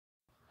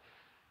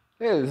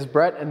Hey, this is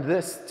Brett, and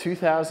this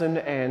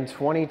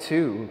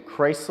 2022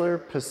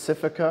 Chrysler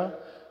Pacifica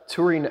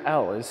Touring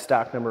L is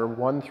stock number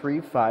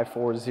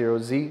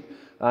 13540Z.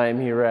 I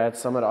am here at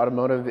Summit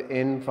Automotive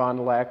in Fond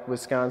du Lac,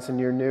 Wisconsin,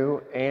 your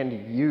new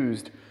and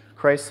used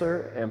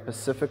Chrysler and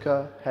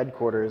Pacifica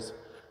headquarters.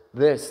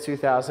 This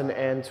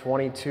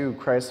 2022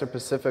 Chrysler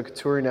Pacifica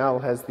Touring L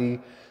has the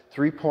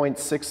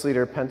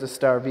 3.6-liter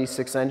Pentastar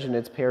V6 engine.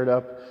 It's paired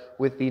up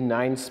with the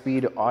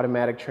 9-speed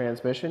automatic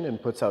transmission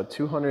and puts out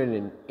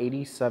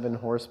 287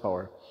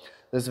 horsepower.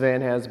 This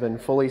van has been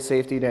fully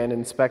safetied and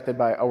inspected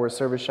by our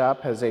service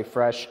shop, has a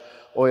fresh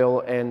oil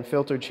and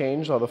filter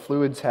change. All the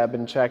fluids have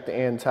been checked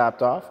and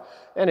topped off,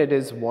 and it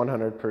is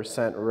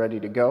 100% ready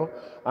to go.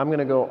 I'm going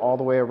to go all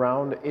the way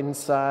around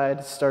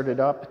inside, start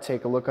it up,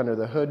 take a look under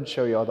the hood,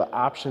 show you all the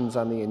options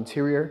on the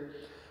interior.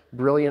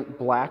 Brilliant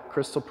black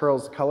crystal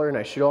pearls color, and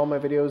I shoot all my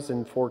videos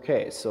in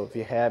 4K, so if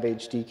you have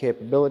HD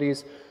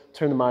capabilities,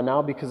 turn them on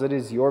now, because it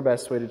is your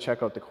best way to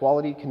check out the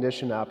quality,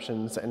 condition,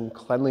 options, and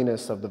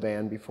cleanliness of the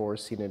van before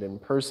seeing it in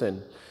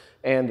person.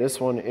 And this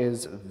one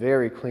is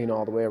very clean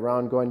all the way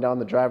around. Going down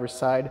the driver's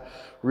side,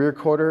 rear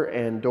quarter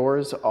and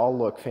doors all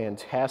look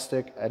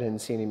fantastic. I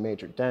didn't see any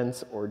major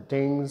dents or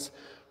dings.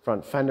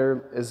 Front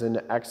fender is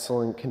in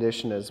excellent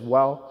condition as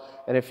well.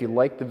 And if you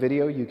like the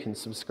video, you can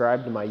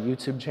subscribe to my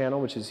YouTube channel,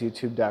 which is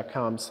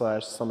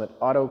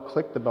youtube.com/summitauto.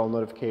 Click the bell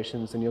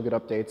notifications and you'll get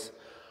updates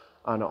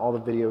on all the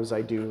videos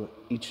I do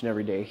each and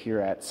every day here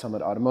at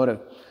Summit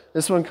Automotive.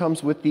 This one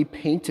comes with the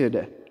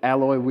painted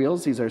alloy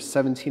wheels. These are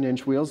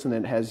 17-inch wheels, and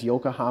it has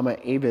Yokohama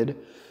AVID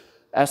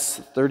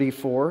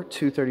S34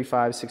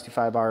 235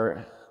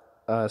 65R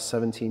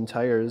 17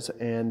 tires,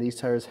 and these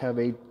tires have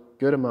a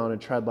good amount of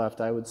tread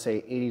left. I would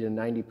say 80 to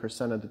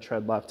 90% of the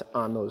tread left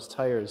on those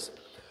tires.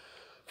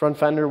 Front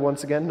fender,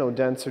 once again, no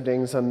dents or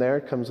dings on there.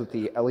 It comes with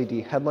the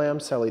LED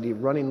headlamps,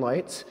 LED running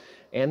lights,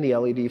 and the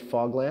LED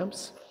fog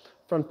lamps.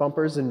 Front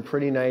bumper's in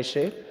pretty nice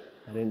shape.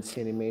 I didn't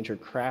see any major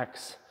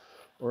cracks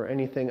or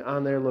anything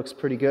on there. Looks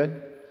pretty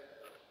good.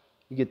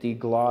 You get the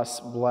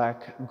gloss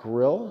black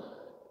grille,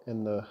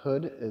 and the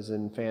hood is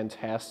in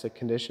fantastic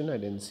condition. I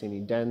didn't see any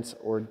dents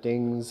or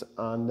dings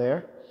on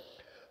there.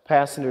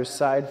 Passenger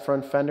side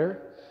front fender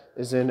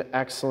is in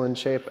excellent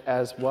shape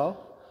as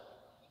well.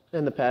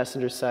 And the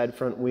passenger side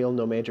front wheel,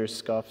 no major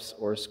scuffs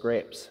or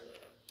scrapes.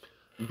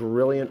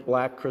 Brilliant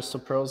black crystal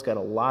pearls, got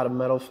a lot of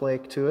metal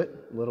flake to it,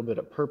 a little bit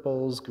of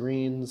purples,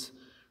 greens,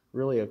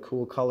 really a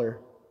cool color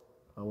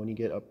when you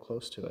get up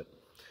close to it.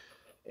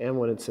 And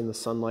when it's in the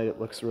sunlight, it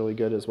looks really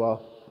good as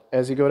well.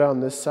 As you go down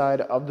this side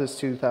of this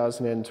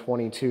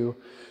 2022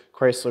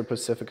 Chrysler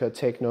Pacifica,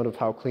 take note of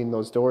how clean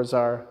those doors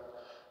are,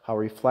 how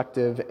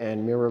reflective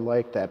and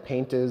mirror-like that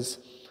paint is.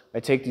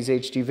 I take these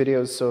HD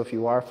videos, so if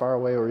you are far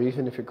away or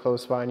even if you're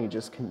close by and you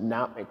just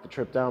cannot make the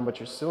trip down, but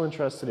you're still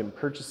interested in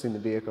purchasing the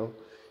vehicle,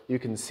 you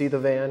can see the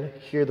van,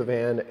 hear the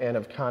van, and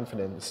have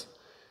confidence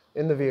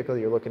in the vehicle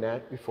you're looking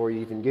at before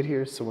you even get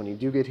here. So when you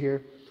do get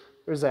here,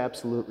 there's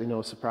absolutely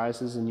no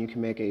surprises, and you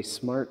can make a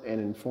smart and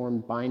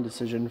informed buying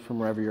decision from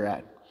wherever you're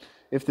at.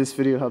 If this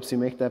video helps you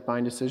make that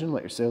buying decision,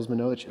 let your salesman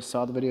know that you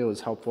saw the video, is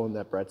helpful, and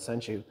that Brett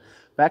sent you.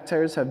 Back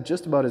tires have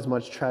just about as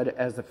much tread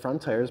as the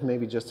front tires,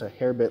 maybe just a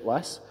hair bit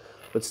less,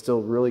 but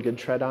still really good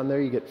tread on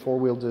there. You get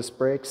 4-wheel disc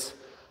brakes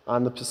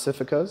on the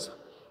Pacificas.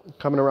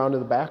 Coming around to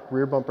the back,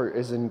 rear bumper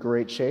is in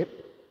great shape.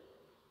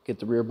 Get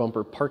the rear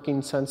bumper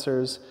parking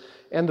sensors,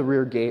 and the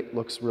rear gate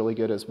looks really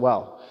good as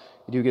well.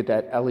 You do get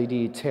that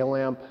LED tail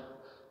lamp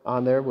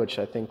on there, which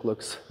I think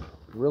looks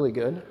really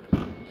good.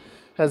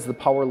 Has the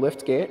power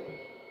lift gate.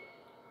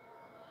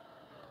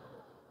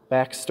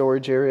 Back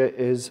storage area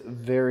is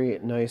very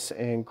nice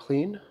and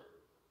clean.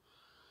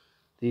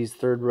 These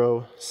third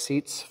row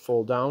seats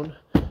fold down.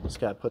 Just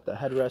got to put the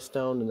headrest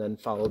down and then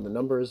follow the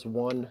numbers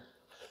 1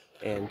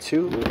 and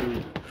 2,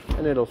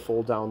 and it'll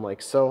fold down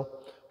like so.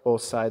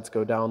 Both sides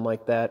go down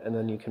like that, and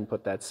then you can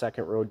put that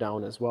second row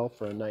down as well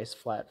for a nice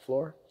flat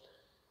floor.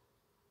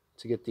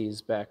 To get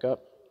these back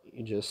up,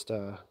 you just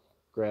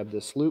grab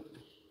this loop,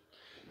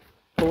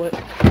 pull it,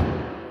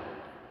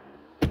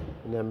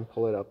 and then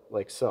pull it up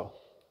like so,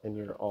 and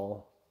you're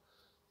all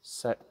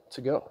set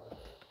to go.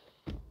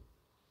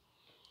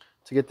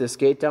 To get this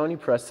gate down, you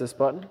press this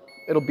button.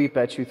 It'll beep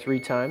at you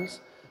 3 times,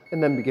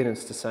 and then begin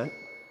its descent.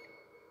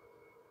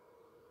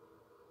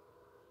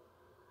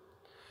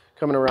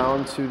 Coming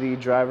around to the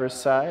driver's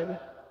side,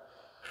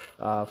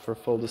 for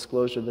full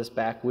disclosure, this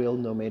back wheel,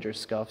 no major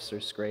scuffs or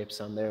scrapes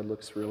on there,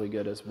 looks really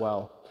good as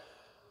well.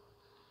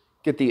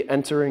 Get the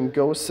enter and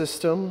go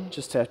system,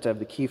 just have to have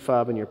the key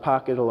fob in your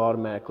pocket, it'll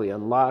automatically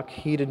unlock.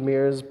 Heated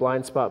mirrors,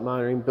 blind spot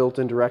monitoring,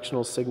 built-in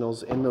directional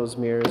signals in those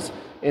mirrors.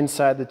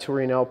 Inside the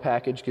Touring L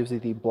package gives you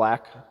the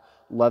black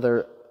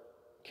leather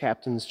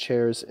captain's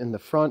chairs in the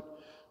front.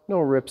 No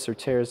rips or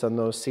tears on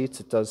those seats.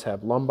 It does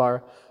have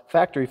lumbar.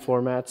 Factory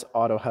floor mats,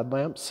 auto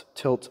headlamps,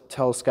 tilt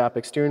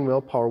telescopic steering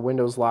wheel, power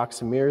windows, locks,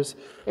 and mirrors,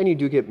 and you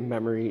do get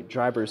memory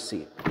driver's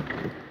seat.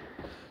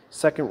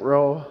 Second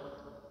row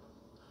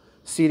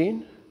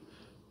seating,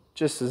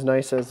 Just as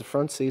nice as the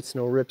front seats,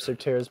 no rips or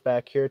tears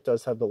back here. It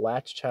does have the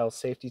latch child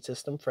safety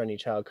system for any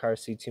child car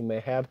seats you may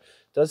have.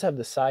 It does have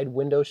the side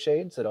window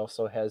shades. It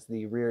also has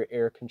the rear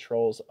air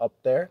controls up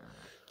there.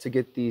 To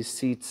get these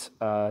seats,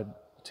 to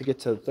get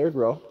to the third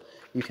row,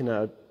 you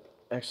can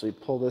actually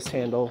pull this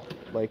handle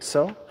like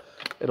so.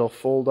 It'll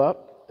fold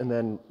up and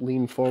then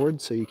lean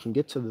forward so you can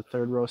get to the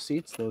third row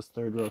seats. Those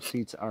third row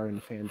seats are in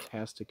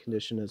fantastic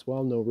condition as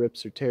well. No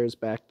rips or tears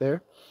back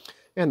there.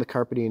 And the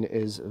carpeting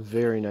is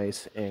very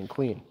nice and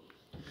clean.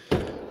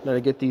 Now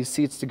to get these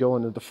seats to go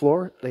into the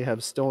floor, they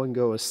have stow and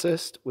go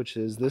assist, which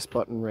is this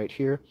button right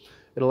here.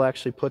 It'll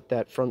actually put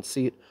that front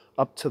seat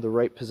up to the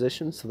right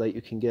position so that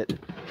you can get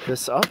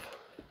this up.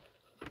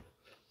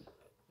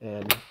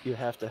 And you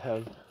have to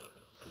have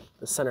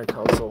the center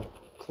console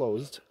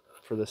closed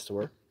for this to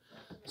work.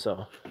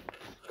 So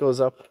it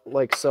goes up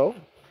like so.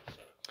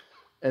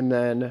 And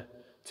then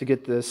to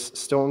get this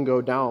stow and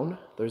go down,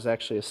 there's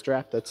actually a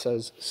strap that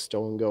says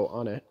stow and go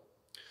on it.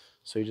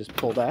 So you just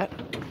pull that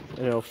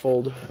and it'll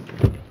fold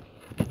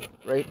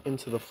right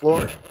into the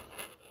floor.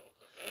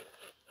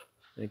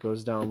 And it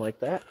goes down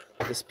like that.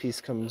 This piece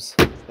comes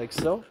like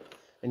so,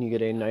 and you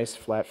get a nice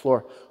flat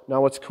floor.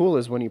 Now what's cool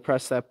is when you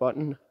press that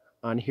button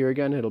on here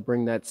again, it'll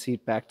bring that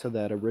seat back to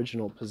that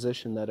original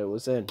position that it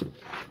was in.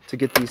 To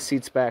get these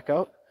seats back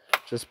out,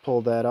 just pull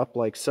that up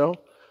like so,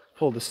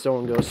 pull the stow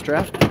and go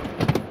strap,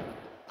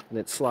 and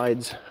it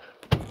slides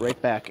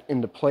right back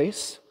into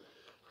place.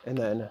 And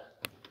then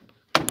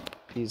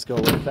these go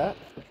like that,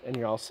 and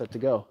you're all set to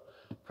go.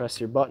 Press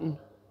your button,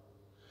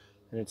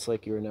 and it's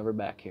like you were never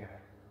back here.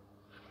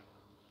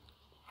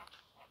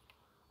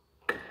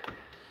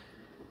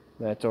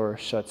 That door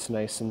shuts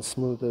nice and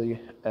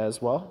smoothly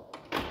as well.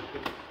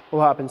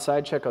 We'll hop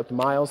inside, check out the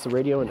miles, the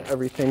radio, and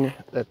everything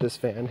that this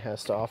van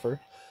has to offer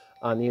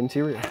on the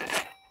interior.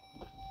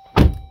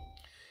 You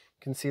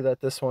can see that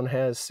this one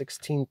has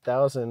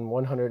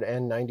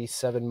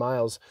 16,197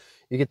 miles.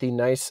 You get the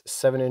nice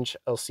 7-inch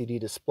LCD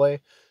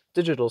display,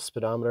 digital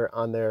speedometer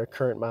on there,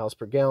 current miles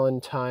per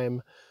gallon,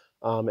 time,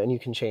 and you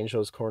can change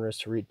those corners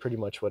to read pretty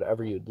much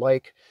whatever you'd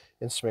like.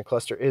 Instrument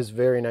cluster is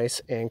very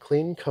nice and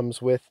clean.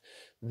 Comes with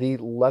the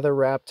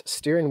leather-wrapped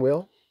steering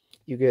wheel.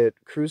 You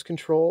get cruise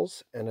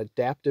controls and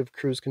adaptive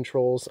cruise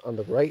controls on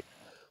the right,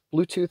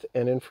 Bluetooth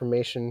and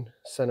information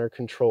center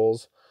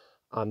controls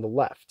on the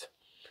left.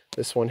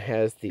 This one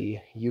has the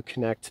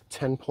Uconnect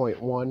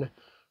 10.1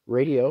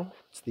 radio.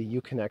 It's the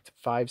Uconnect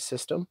 5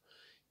 system.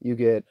 You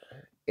get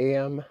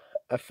AM,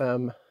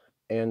 FM,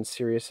 and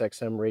Sirius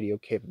XM radio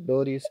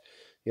capabilities.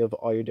 You have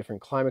all your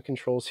different climate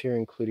controls here,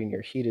 including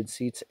your heated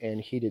seats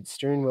and heated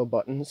steering wheel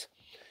buttons.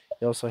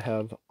 You also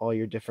have all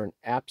your different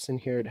apps in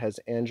here. It has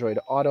Android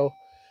Auto,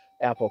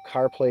 Apple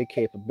CarPlay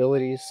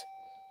capabilities,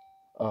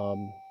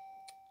 and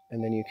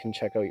then you can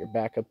check out your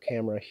backup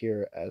camera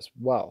here as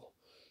well.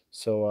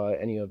 So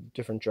any of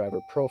different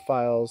driver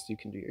profiles, you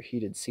can do your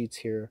heated seats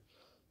here.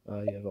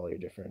 You have all your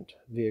different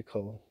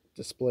vehicle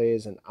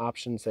displays and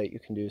options that you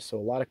can do. So a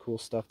lot of cool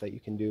stuff that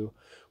you can do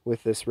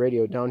with this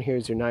radio. Down here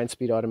is your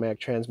 9-speed automatic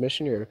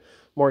transmission, your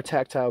more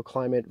tactile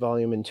climate,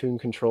 volume, and tune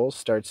controls,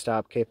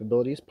 start-stop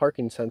capabilities,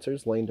 parking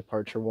sensors, lane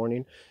departure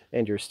warning,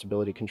 and your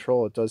stability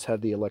control. It does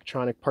have the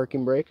electronic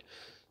parking brake,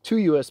 2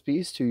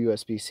 USBs, 2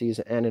 USB-Cs,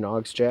 and an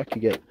aux jack.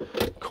 You get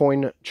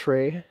coin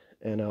tray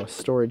and a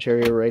storage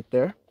area right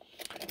there.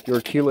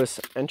 Your keyless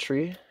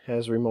entry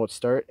has remote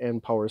start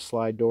and power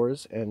slide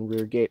doors and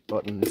rear gate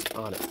buttons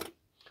on it.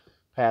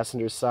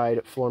 Passenger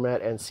side floor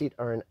mat and seat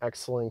are in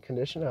excellent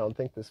condition. I don't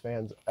think this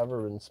van's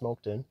ever been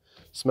smoked in.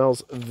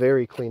 Smells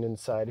very clean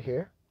inside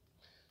here.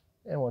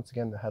 And once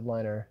again, the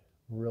headliner,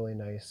 really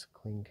nice,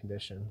 clean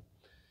condition.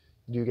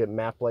 You do get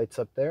map lights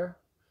up there,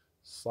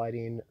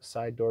 sliding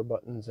side door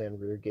buttons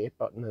and rear gate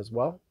button as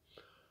well.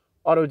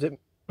 Auto dimming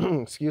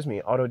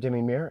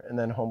mirror, and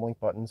then Homelink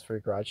buttons for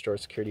your garage door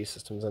security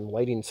systems and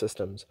lighting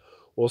systems.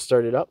 We'll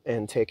start it up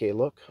and take a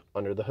look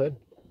under the hood.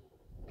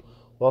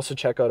 We'll also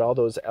check out all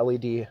those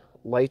LED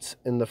lights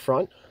in the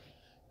front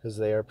because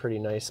they are pretty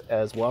nice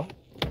as well.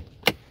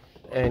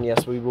 And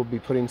yes, we will be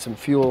putting some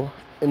fuel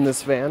in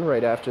this van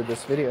right after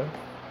this video.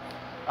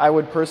 I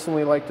would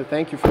personally like to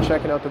thank you for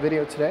checking out the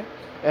video today,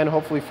 and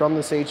hopefully from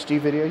this HD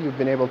video you've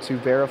been able to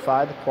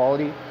verify the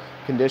quality,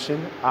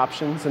 condition,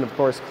 options, and of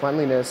course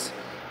cleanliness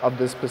of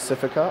this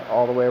Pacifica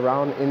all the way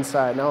around,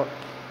 inside and out.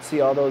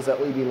 See, all those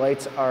LED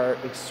lights are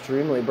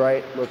extremely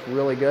bright, look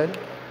really good.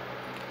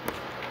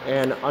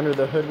 And under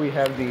the hood we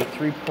have the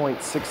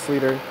 3.6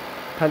 liter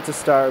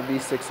Pentastar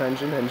V6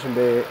 engine. Engine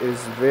bay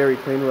is very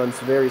clean, runs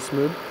very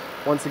smooth.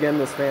 Once again,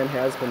 this van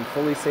has been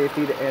fully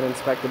safetied and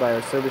inspected by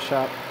our service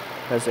shop.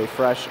 Has a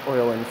fresh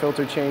oil and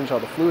filter change.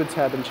 All the fluids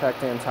have been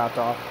checked and topped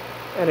off,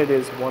 and it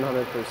is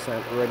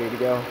 100% ready to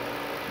go.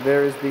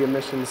 There is the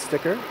emissions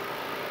sticker.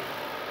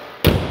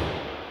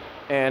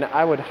 And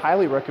I would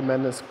highly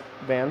recommend this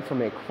van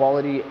from a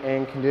quality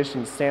and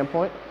condition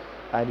standpoint.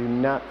 I do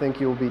not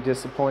think you will be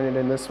disappointed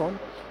in this one.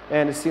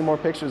 And to see more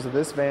pictures of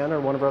this van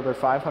or one of our other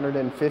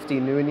 550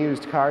 new and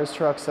used cars,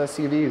 trucks,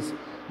 SUVs,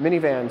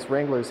 minivans,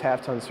 Wranglers,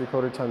 half tons,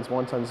 3/4 tons,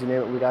 1 tons, you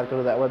name it, we got to go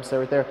to that website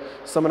right there,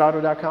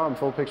 summitauto.com.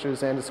 Full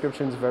pictures and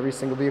descriptions of every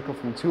single vehicle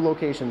from 2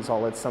 locations,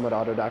 all at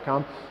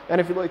summitauto.com. And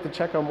if you'd like to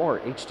check out more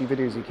HD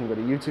videos, you can go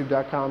to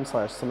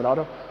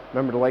youtube.com/summitauto.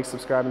 Remember to like,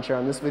 subscribe, and share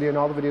on this video and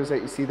all the videos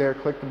that you see there.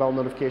 Click the bell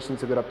notifications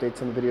to get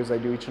updates on the videos I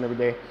do each and every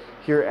day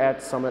here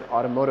at Summit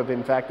Automotive.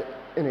 In fact,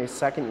 in a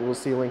second, you will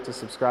see a link to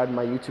subscribe to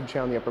my YouTube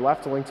channel in the upper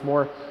left, a link to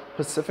more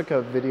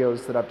Pacifica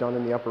videos that I've done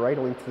in the upper right,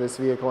 a link to this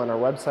vehicle on our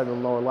website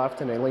in the lower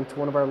left, and a link to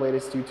one of our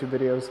latest YouTube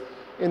videos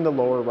in the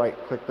lower right.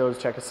 Click those,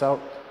 check us out.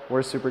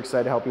 We're super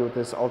excited to help you with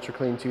this ultra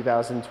clean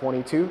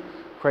 2022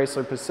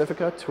 Chrysler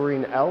Pacifica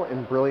Touring L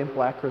in brilliant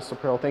black crystal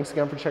pearl. Thanks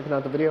again for checking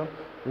out the video.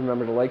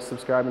 Remember to like,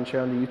 subscribe, and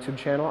share on the YouTube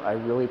channel. I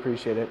really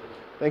appreciate it.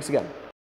 Thanks again.